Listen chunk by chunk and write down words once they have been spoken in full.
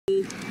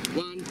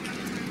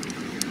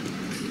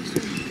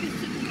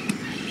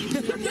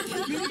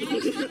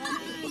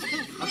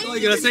I thought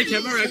you were gonna say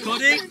camera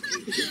recording.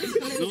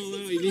 No,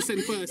 you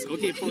listen first.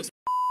 Okay, pause.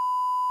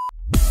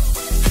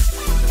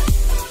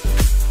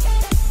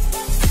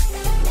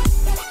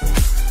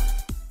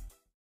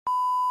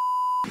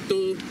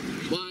 Two,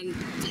 one.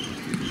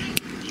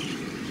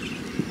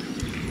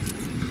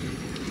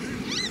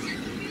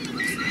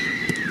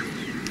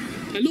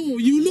 Hello,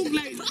 you look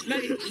like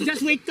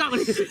just wake up.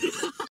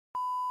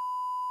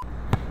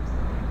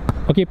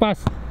 Okay,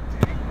 pass.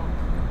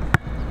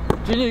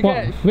 Junior,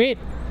 Wow, wait.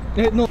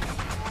 no.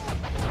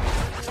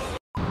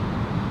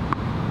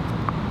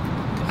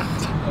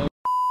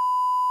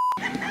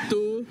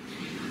 Two,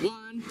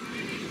 one.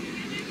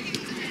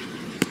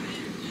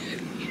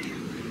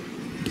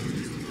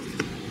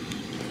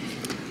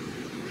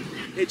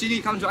 Hey, Ginny,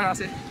 come join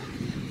us.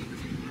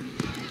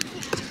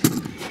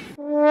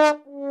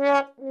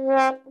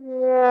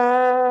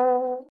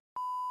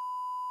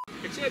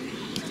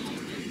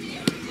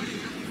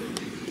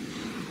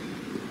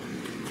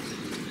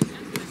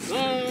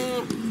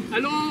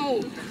 Hello.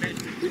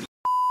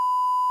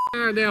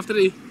 Then after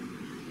that,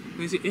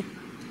 where is it?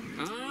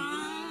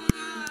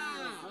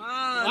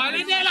 Wala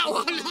dia lah,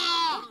 wala.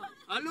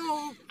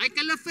 Hello, I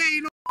can laugh,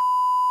 you know.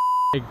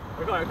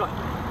 Record.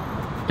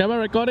 Camera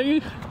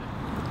recording.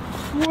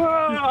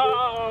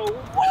 Wow!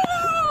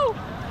 Wow!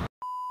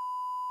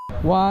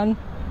 One.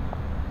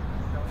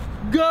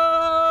 Go!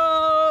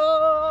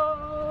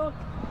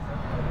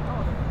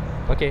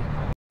 Okay.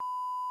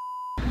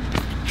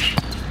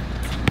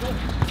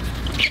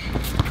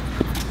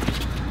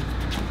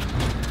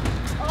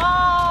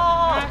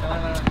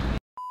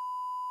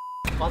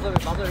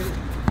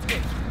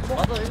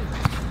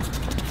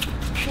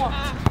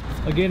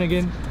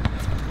 Again.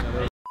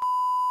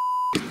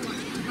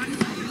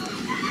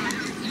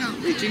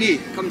 Hey, Ginny,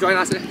 come join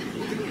us.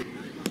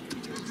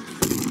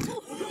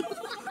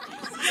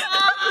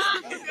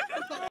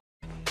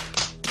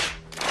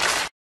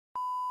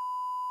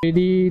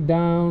 Ready,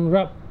 down,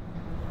 rub.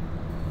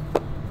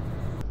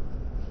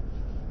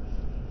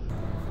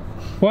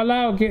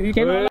 Walao, you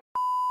cannot.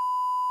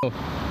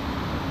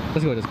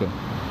 Let's go.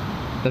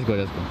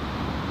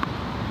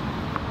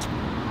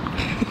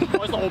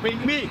 Oh, it's not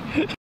obeying me.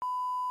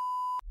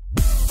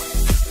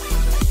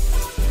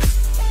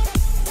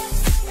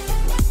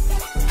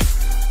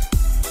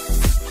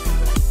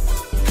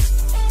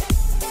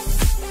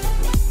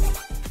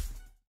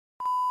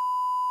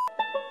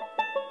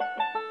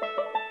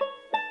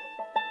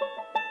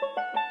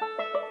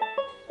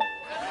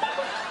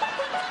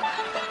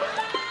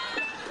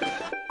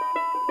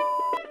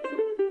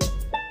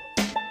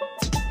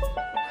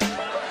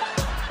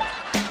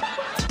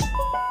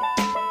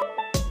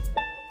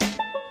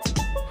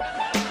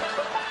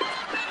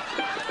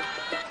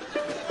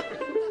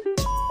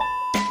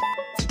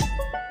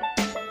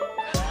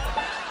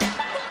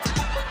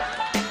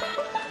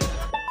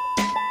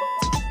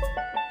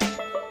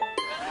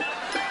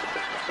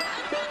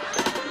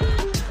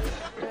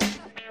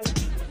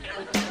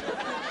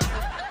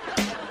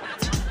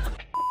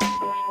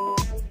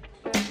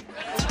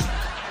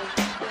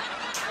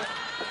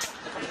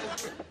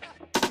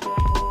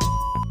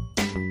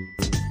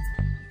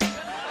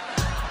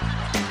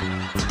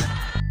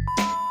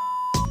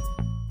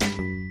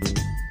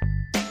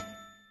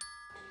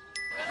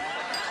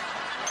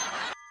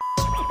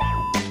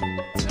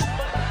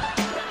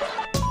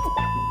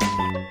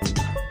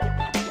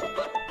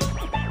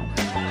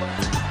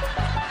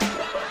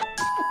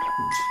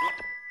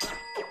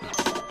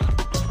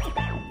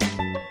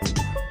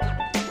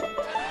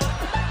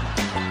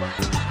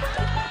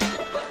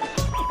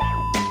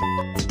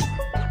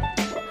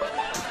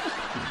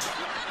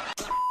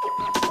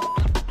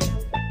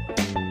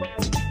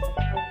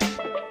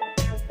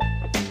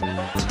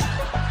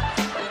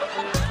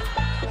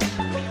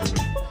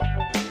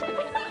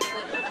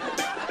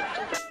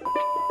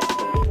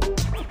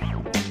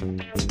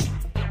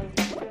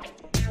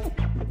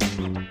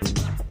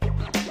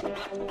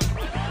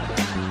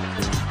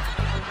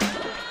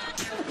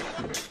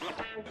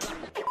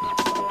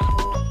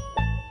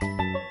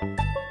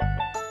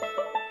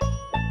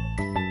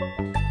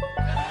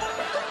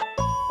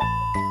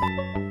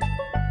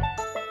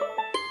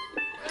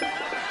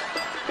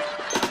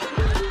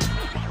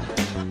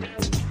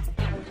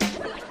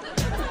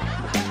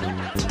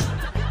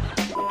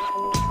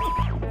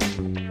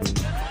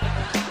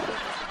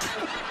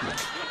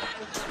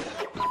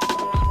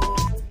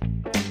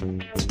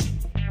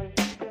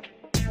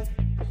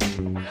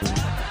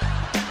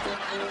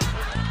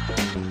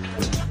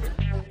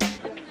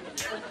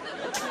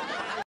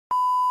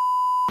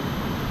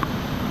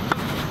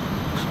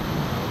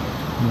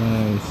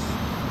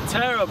 Nice.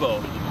 Terrible.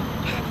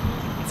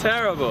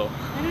 Terrible.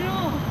 I don't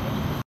know.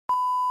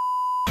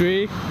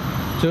 3,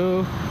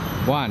 2,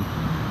 1.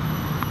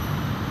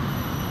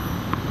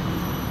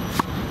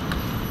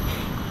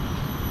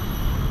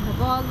 The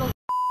ball looks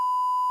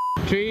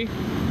 3,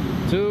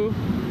 2,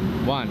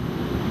 1.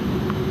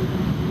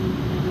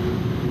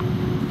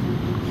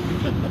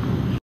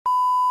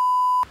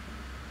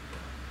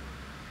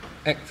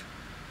 Act.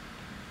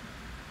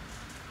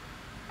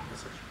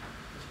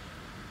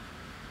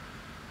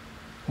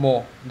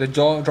 More. The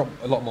jaw drop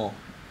a lot more.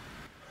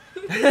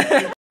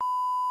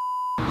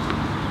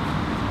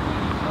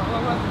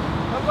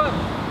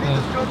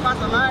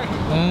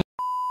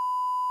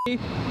 3,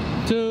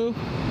 2,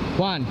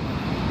 1.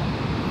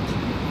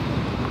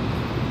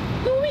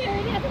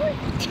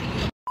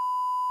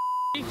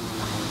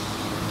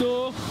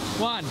 Two,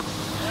 one.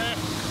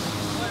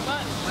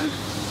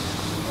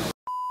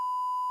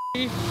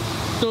 3,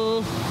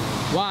 2,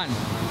 1.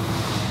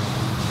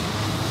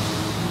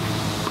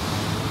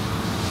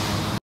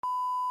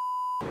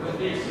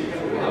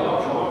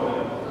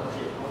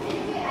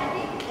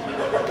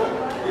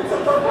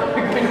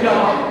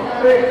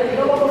 Three,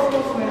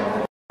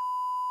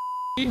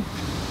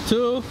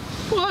 2,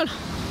 1.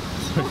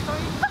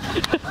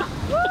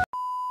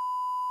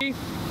 3,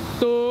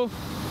 2,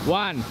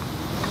 1.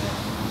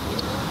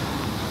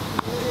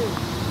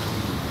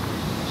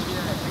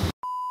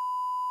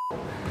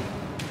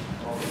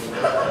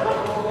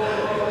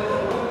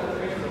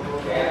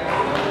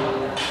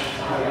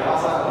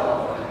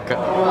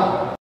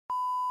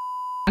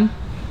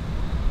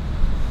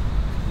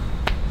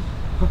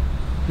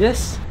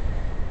 Yes.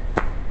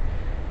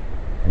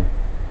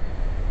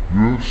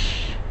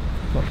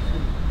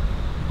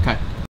 Okay.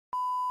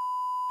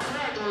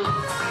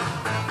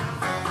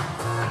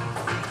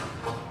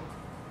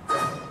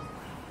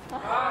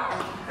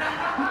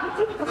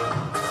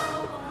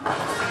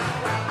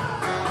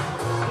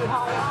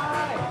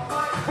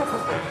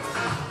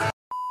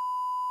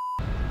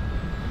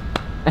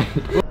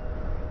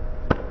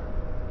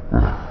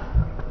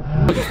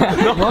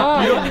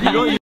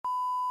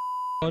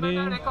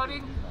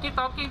 Recording, keep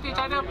talking to each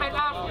other, pen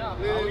up.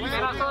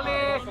 Merah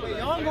solid.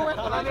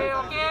 Solid,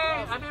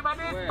 okay.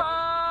 Everybody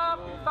stop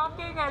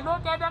talking and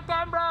look at the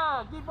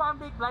camera. Give one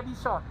big bloody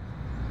shot.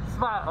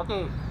 Smile,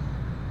 okay.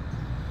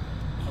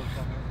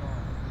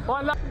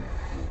 Hola.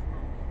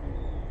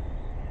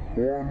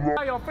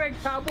 Your friend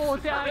Cabo,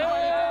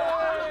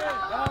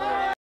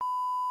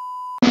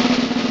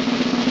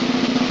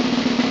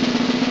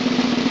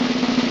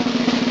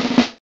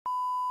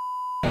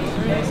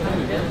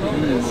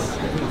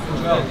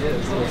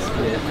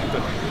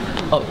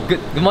 Oh, good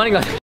morning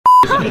guys.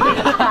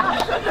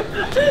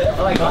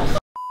 Oh my god.